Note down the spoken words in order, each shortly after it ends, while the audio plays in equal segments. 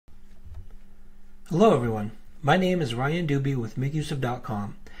Hello everyone, my name is Ryan Doobie with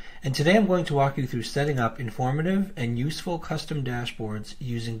MakeUseOf.com, and today I'm going to walk you through setting up informative and useful custom dashboards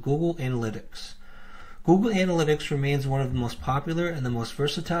using Google Analytics. Google Analytics remains one of the most popular and the most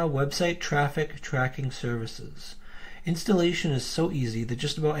versatile website traffic tracking services. Installation is so easy that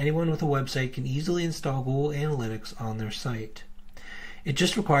just about anyone with a website can easily install Google Analytics on their site. It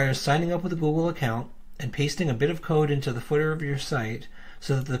just requires signing up with a Google account and pasting a bit of code into the footer of your site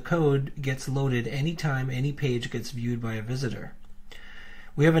so that the code gets loaded anytime any page gets viewed by a visitor.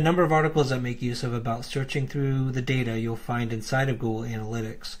 We have a number of articles that make use of about searching through the data you'll find inside of Google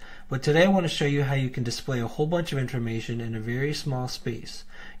Analytics, but today I want to show you how you can display a whole bunch of information in a very small space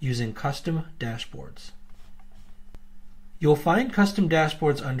using custom dashboards. You'll find custom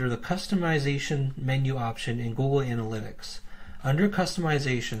dashboards under the Customization menu option in Google Analytics. Under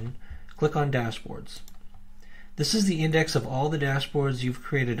Customization, click on Dashboards. This is the index of all the dashboards you've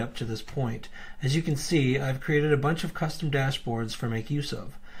created up to this point. As you can see, I've created a bunch of custom dashboards for Make Use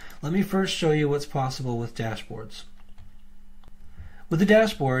Of. Let me first show you what's possible with dashboards. With a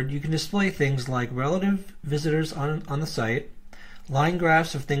dashboard, you can display things like relative visitors on the site, line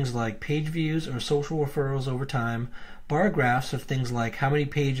graphs of things like page views or social referrals over time, bar graphs of things like how many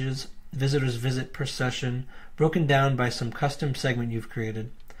pages visitors visit per session, broken down by some custom segment you've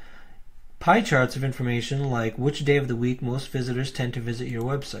created, pie charts of information like which day of the week most visitors tend to visit your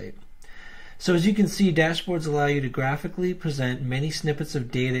website. So as you can see, dashboards allow you to graphically present many snippets of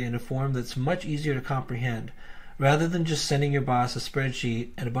data in a form that's much easier to comprehend, rather than just sending your boss a spreadsheet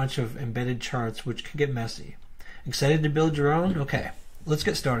and a bunch of embedded charts, which can get messy. Excited to build your own? Okay, let's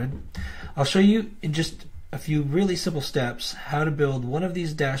get started. I'll show you in just a few really simple steps how to build one of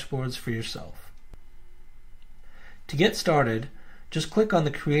these dashboards for yourself. To get started, just click on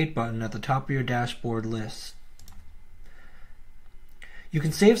the Create button at the top of your dashboard list. You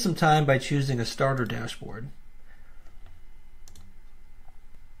can save some time by choosing a starter dashboard.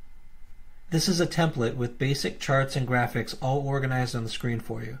 This is a template with basic charts and graphics all organized on the screen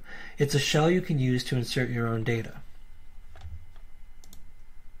for you. It's a shell you can use to insert your own data.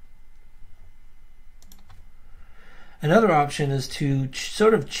 Another option is to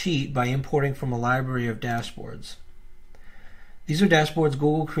sort of cheat by importing from a library of dashboards. These are dashboards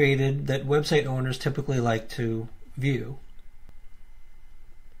Google created that website owners typically like to view.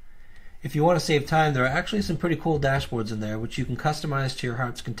 If you want to save time, there are actually some pretty cool dashboards in there which you can customize to your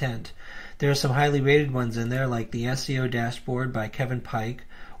heart's content. There are some highly rated ones in there like the SEO dashboard by Kevin Pike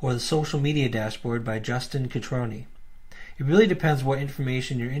or the social media dashboard by Justin Catroni. It really depends what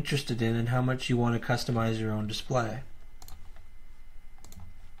information you're interested in and how much you want to customize your own display.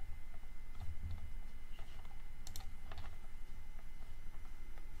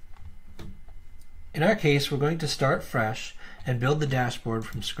 In our case, we're going to start fresh and build the dashboard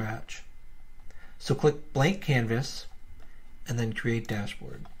from scratch. So click Blank Canvas and then Create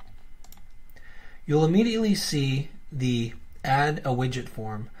Dashboard. You'll immediately see the Add a Widget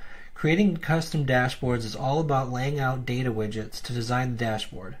form. Creating custom dashboards is all about laying out data widgets to design the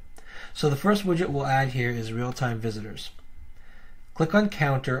dashboard. So the first widget we'll add here is real-time visitors. Click on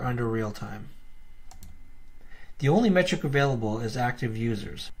Counter under Real-Time. The only metric available is active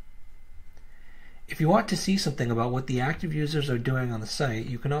users. If you want to see something about what the active users are doing on the site,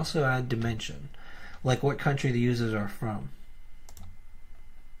 you can also add dimension, like what country the users are from.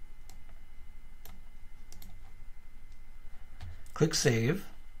 Click Save,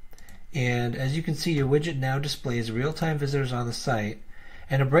 and as you can see, your widget now displays real-time visitors on the site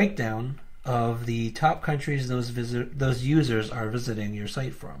and a breakdown of the top countries those users are visiting your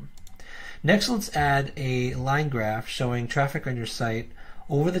site from. Next, let's add a line graph showing traffic on your site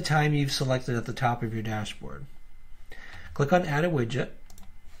over the time you've selected at the top of your dashboard. Click on Add a Widget,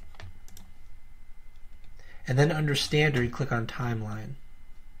 and then under Standard, click on Timeline.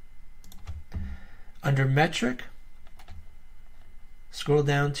 Under Metric, scroll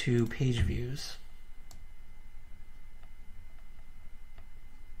down to Page Views.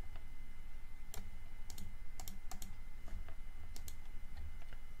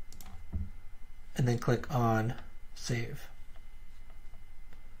 And then click on Save.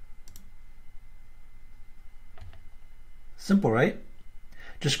 Simple, right?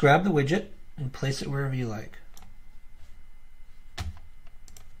 Just grab the widget and place it wherever you like.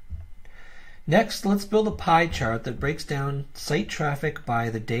 Next, let's build a pie chart that breaks down site traffic by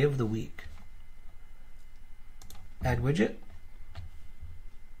the day of the week. Add widget.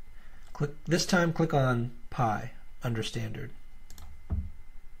 This time click on Pie under Standard.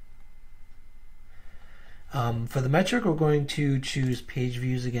 For the metric, we're going to choose Page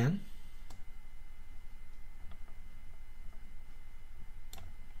Views again.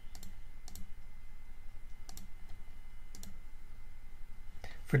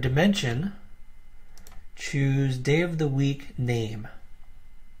 For dimension, choose day of the week name.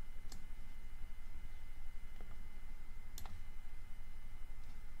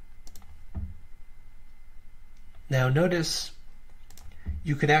 Now notice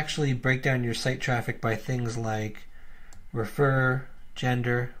you could actually break down your site traffic by things like refer,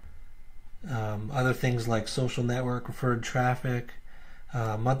 gender, other things like social network, referred traffic,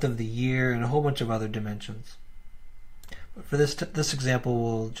 month of the year, and a whole bunch of other dimensions. But for this example,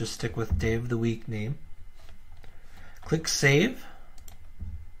 we'll just stick with day of the week name. Click Save,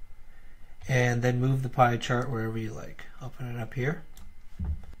 and then move the pie chart wherever you like. I'll put it up here.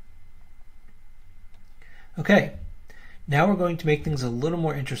 Okay, now we're going to make things a little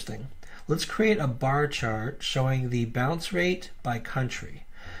more interesting. Let's create a bar chart showing the bounce rate by country.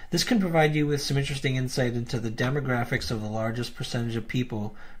 This can provide you with some interesting insight into the demographics of the largest percentage of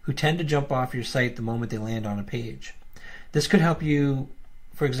people who tend to jump off your site the moment they land on a page. This could help you,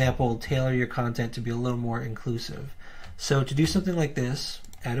 for example, tailor your content to be a little more inclusive. So to do something like this,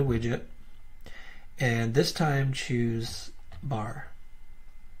 add a widget, and this time choose bar.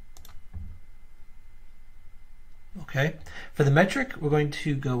 Okay. For the metric, we're going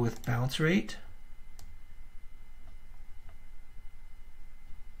to go with bounce rate.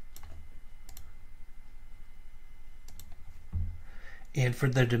 And for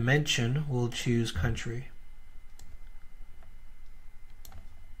the dimension, we'll choose country.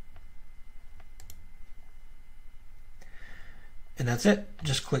 And that's it.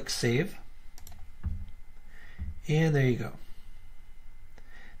 Just click Save. And there you go.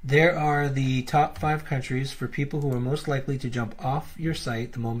 There are the top 5 countries for people who are most likely to jump off your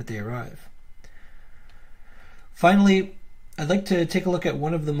site the moment they arrive. Finally, I'd like to take a look at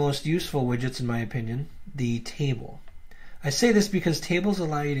one of the most useful widgets in my opinion, the table. I say this because tables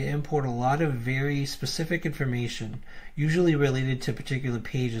allow you to import a lot of very specific information, usually related to particular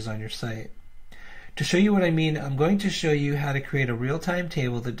pages on your site. To show you what I mean, I'm going to show you how to create a real-time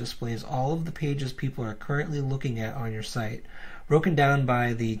table that displays all of the pages people are currently looking at on your site, broken down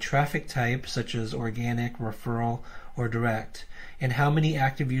by the traffic type, such as organic, referral, or direct, and how many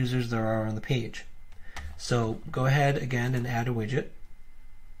active users there are on the page. So go ahead again and add a widget.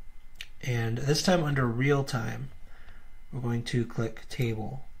 And this time under real time, we're going to click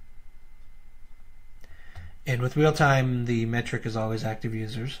table. And with real time, the metric is always active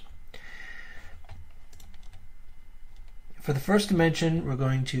users. For the first dimension, we're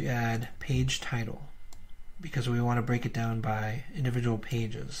going to add page title, because we want to break it down by individual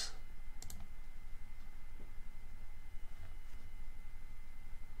pages.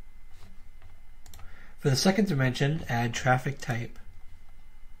 For the second dimension, add traffic type.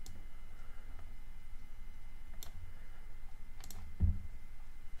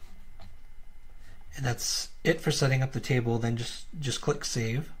 And that's it for setting up the table. Then just click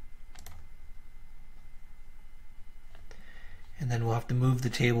Save. And then we'll have to move the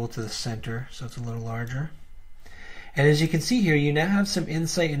table to the center so it's a little larger. And as you can see here, you now have some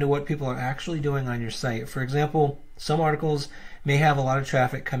insight into what people are actually doing on your site. For example, some articles may have a lot of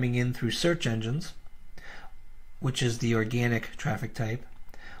traffic coming in through search engines, which is the organic traffic type,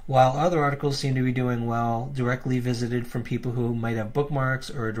 while other articles seem to be doing well directly visited from people who might have bookmarks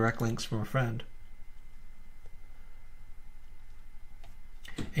or direct links from a friend.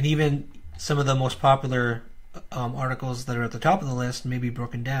 And even some of the most popular articles that are at the top of the list may be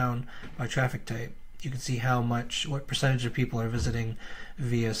broken down by traffic type. You can see what percentage of people are visiting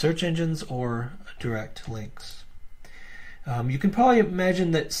via search engines or direct links. You can probably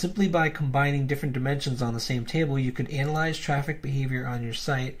imagine that simply by combining different dimensions on the same table, you could analyze traffic behavior on your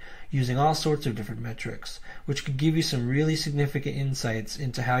site using all sorts of different metrics, which could give you some really significant insights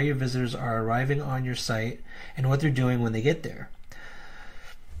into how your visitors are arriving on your site and what they're doing when they get there.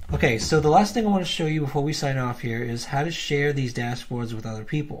 Okay, so the last thing I want to show you before we sign off here is how to share these dashboards with other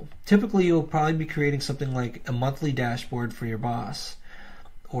people. Typically, you'll probably be creating something like a monthly dashboard for your boss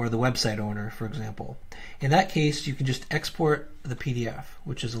or the website owner, for example. In that case, you can just export the PDF,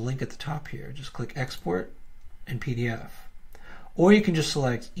 which is a link at the top here. Just click Export and PDF. Or you can just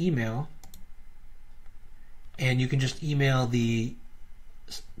select Email, and you can just email the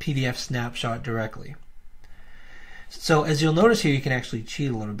PDF snapshot directly. So as you'll notice here, you can actually cheat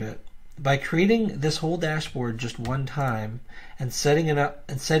a little bit. By creating this whole dashboard just one time and setting it up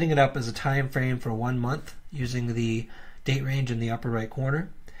as a time frame for 1 month using the date range in the upper right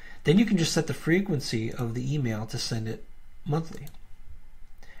corner, then you can just set the frequency of the email to send it monthly.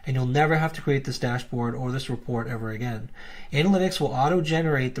 And you'll never have to create this dashboard or this report ever again. Analytics will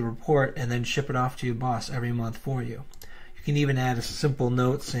auto-generate the report and then ship it off to your boss every month for you. You can even add a simple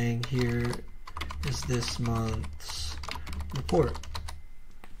note saying, here is this month's report.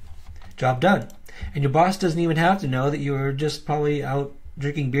 Job done. And your boss doesn't even have to know that you were just probably out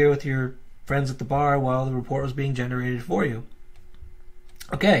drinking beer with your friends at the bar while the report was being generated for you.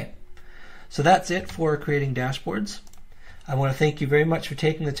 Okay, so that's it for creating dashboards. I want to thank you very much for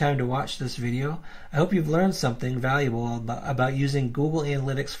taking the time to watch this video. I hope you've learned something valuable about using Google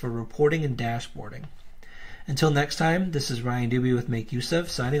Analytics for reporting and dashboarding. Until next time, this is Ryan Doobie with Make Use Of,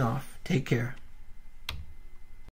 signing off. Take care.